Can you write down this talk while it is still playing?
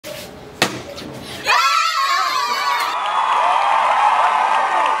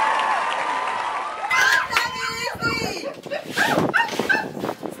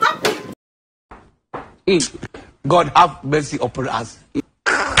God have mercy upon us.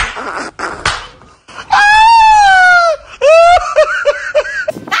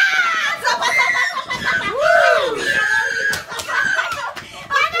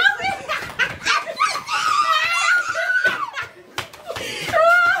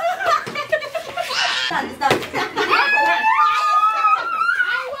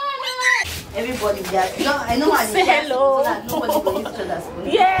 Everybody there. I know I say hello. So that nobody will eat each other's spoon.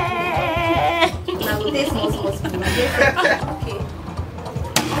 Yeah. Now we take small spoon. Okay.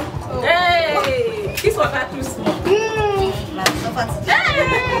 Oh. Hey, this one not too small. Now stop at it.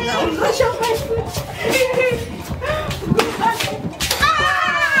 Now go show my food.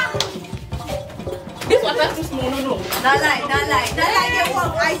 This one not too small. No. Don't lie. They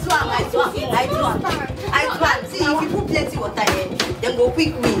walk. I swam. See, if you put plenty water here, then go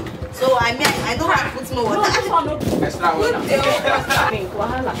quick win. So I mean, I don't want to put more water. Extra water.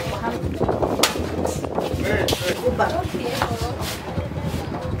 Wahala. Go back.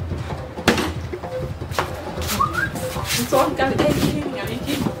 So I'm going to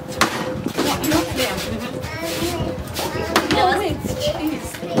wait, cheese.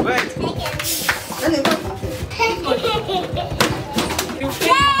 Wait.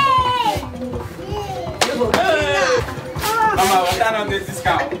 Mama, what kind of this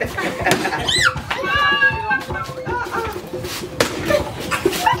discount?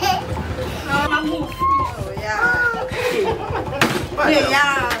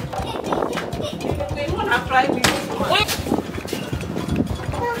 Yeah. They want to fry with this one.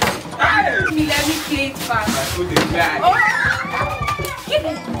 Let me play it fast. My food is bad.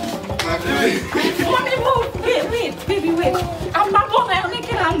 Mommy, move. Wait, baby, wait. I'm not going to make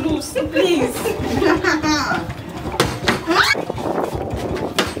it loose, please.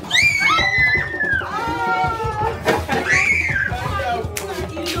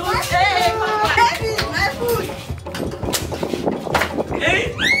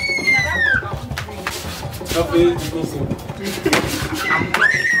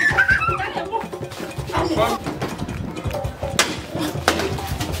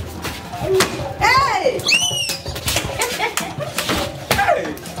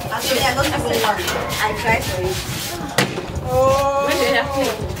 Actually, I don't even want. I tried for it. Oh. When they have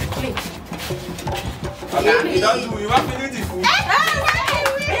play. Okay, you don't do. You want to do the food?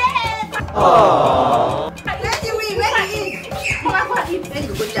 Oh. Where do we eat? Mama, eat. Then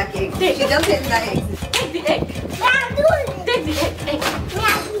you go check egg. Take. She don't take that egg. Take the egg. Take the egg.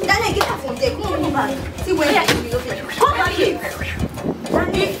 That egg, get that from there. Come on, come back. See where you go. Come back here.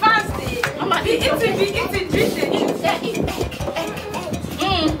 Eat fast. Mama, eat it. Drink it. Eat egg.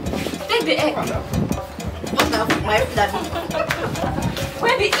 Take the egg. Not now, my daddy.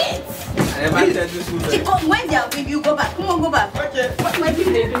 When they eat. I never said this food. When they are with you, go back. Come on, go back. Okay. When did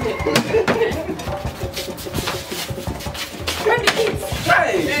they do that? When they eat.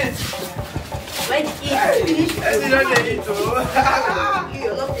 Hey. When they eat. Hey. Let's see what they eat.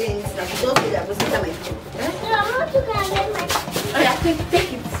 You're not paying this. You don't pay that. Go sit down my food. Oh yeah, take it.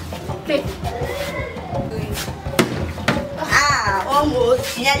 Take it.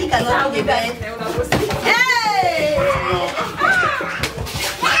 Almost. Yeah, you cannot do the bed. Hey!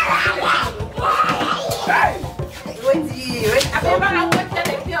 Hey. When do you? I remember I went to the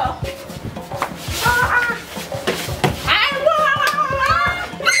video.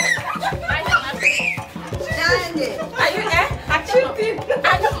 Are you there? I cheated.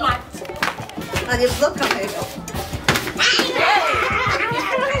 I'm mad. And the blood coming out.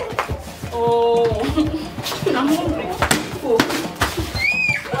 Oh, I'm hungry. Oh.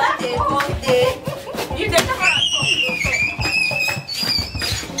 One day. You the camera.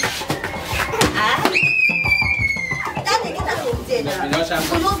 That they get that from there now. You know, So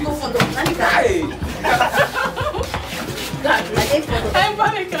don't go for them. Let me go. Hey. God, I take for them. I'm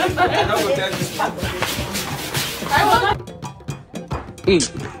panic. I don't go tell this food. I want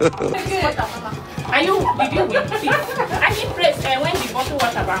Are you, did you win? I did press when the bottle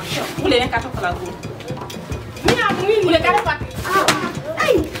water back. Who let them catch up for la go? Me, I'm winning. Who let them catch up?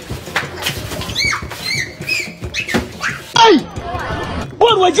 Hey! Hey!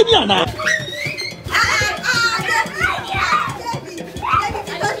 What was it now?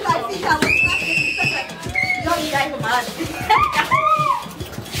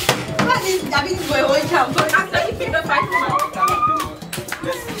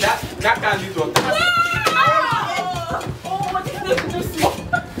 That can't lead to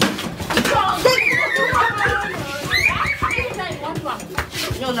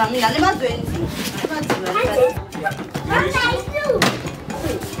No, I mean, I never do anything.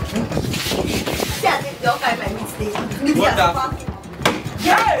 See, I think they all kind of my mistake. What the?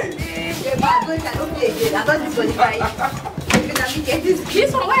 Hey! don't play again. I'm not disqualified.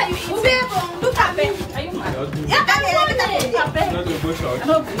 This one, where are you eating? Look at me. Are you mad? Yeah, come here. Not to go short. I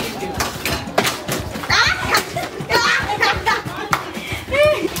don't believe you.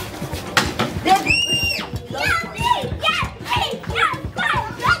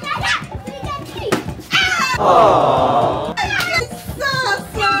 Oh.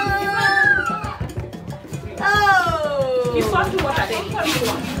 You saw two water there. Which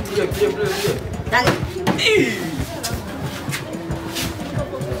one?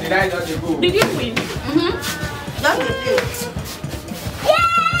 Did I not go? Did you win? Don't be play.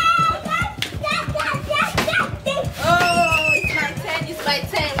 Oh, it's my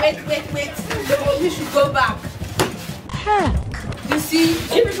turn. Wait. We should go back. You see,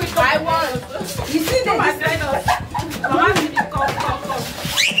 I won. You see the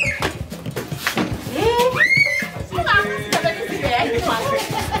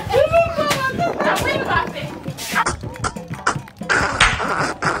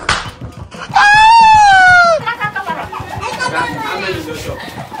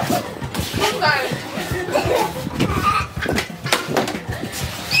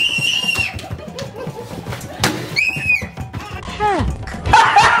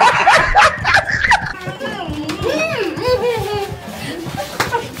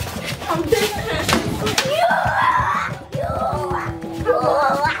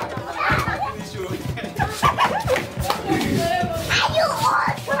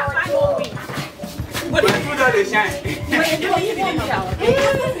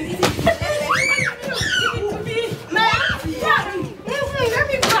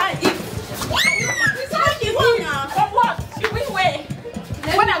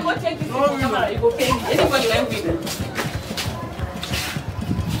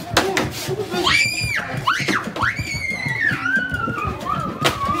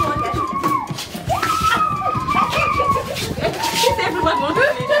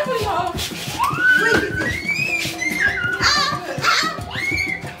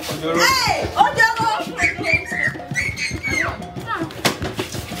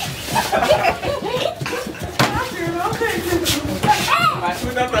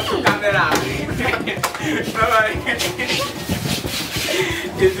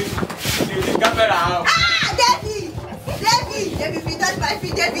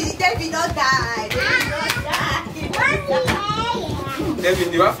David, don't die.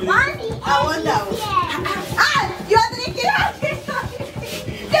 David, you are feeling? I wonder. You're drinking.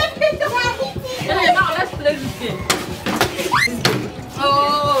 David, now let's play this game.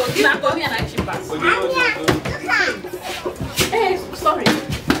 Oh, this is for me and I should pass. Hey, sorry.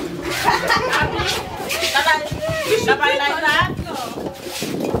 Bye-bye like that.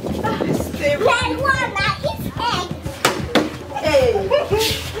 Hey.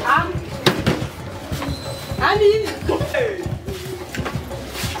 I mean,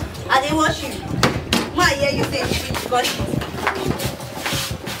 I didn't watch you. My hear you say shit because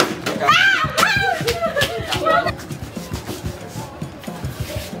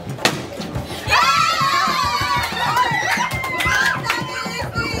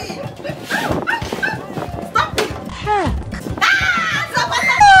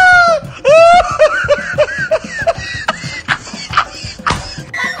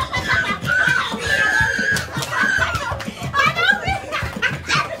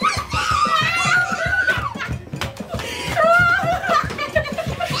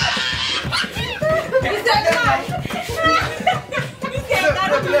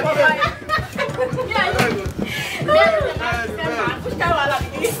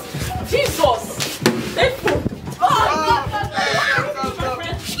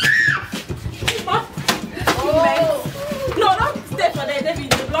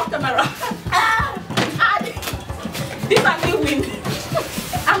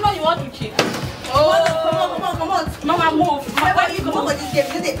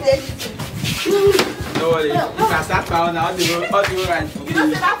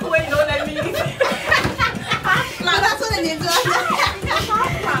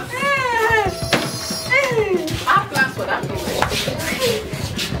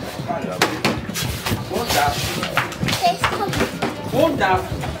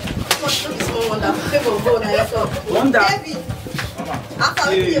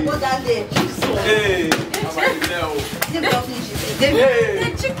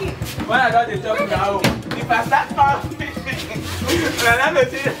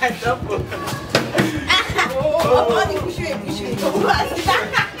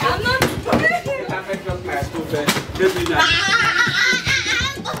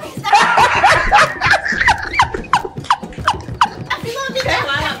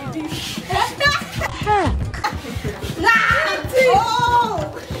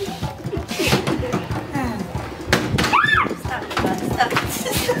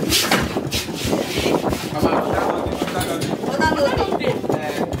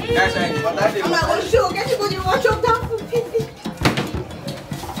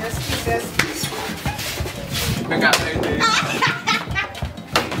Make up anything.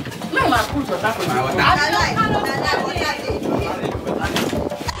 No, my food was that for My water.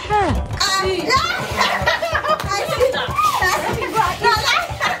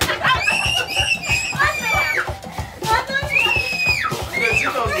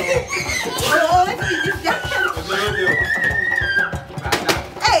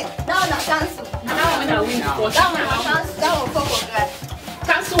 Hey, that one na cancel. that one that win for That one na cancel. That one for congrats.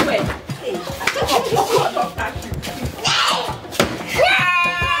 cancel where? Hey.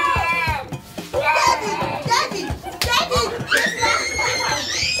 Daddy.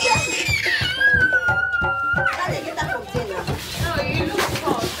 Daddy, get that from dinner. No, you look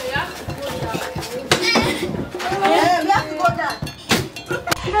small, so you have to go down. We have to go down.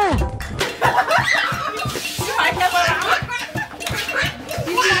 I never.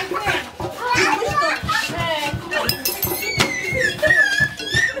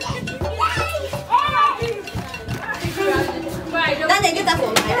 Daddy, get that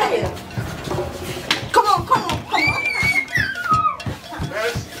from my daddy. Come on.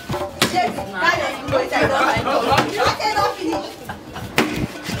 Yes, Daddy, go inside. Don't finish.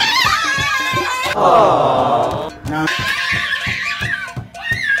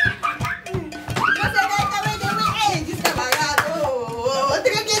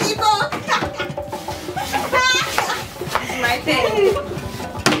 My turn.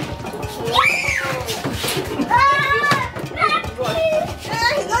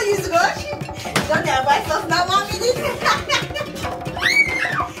 Don't use rush. Don't advise us now, 1 minute.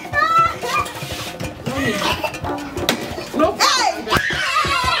 No. Hey!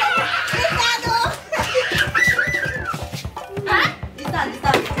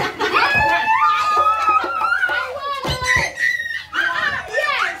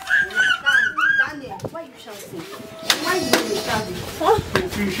 Daniel, why you shouting? Why you shouting?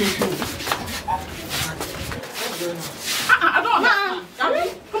 I don't know.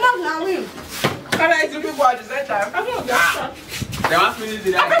 Come on now, win. Can I see people at the same time? I don't know. They want finish the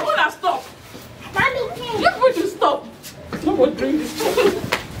I think we're gonna stop. You people should stop. No more drink this.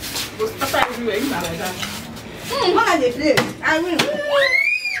 Go stop everywhere. You know like that. How can they play? I win.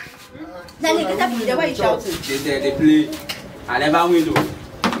 Daniel, get up from there. Why you shouting? They play. I never win though.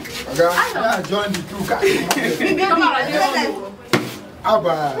 I join the crew. Come on, I don't.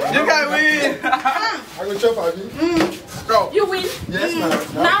 Abba. You can win. I go chop Abi. Go. You win. Yes, ma'am.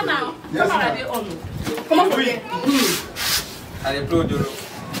 Now. Yes, Come on, I ma'am. don't. Come on from there. I dey play Jollof.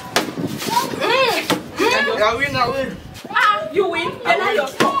 I win. Ah, you win. Then now your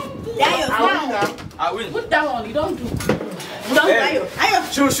stop. There you go. I win. Put that on. You don't do. Hey. Ayo.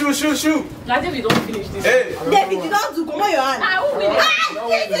 Shoot. Like if you don't finish this. Hey. David, you don't do. Come on, your hand. I will win it.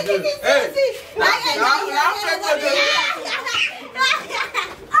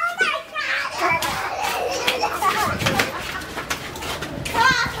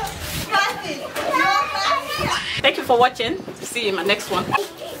 Thank you for watching. See you in my next one. So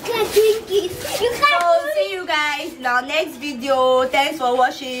see you guys in our next video. Thanks for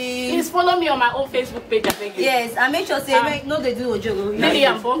watching. Please follow me on my own Facebook page. I beg you. Yes, and make sure say no they do ojogo. Lily,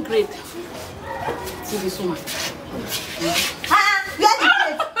 I'm born great. See this woman. You are the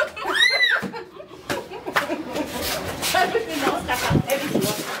Everything else, everything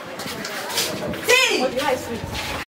else. See. What did I say?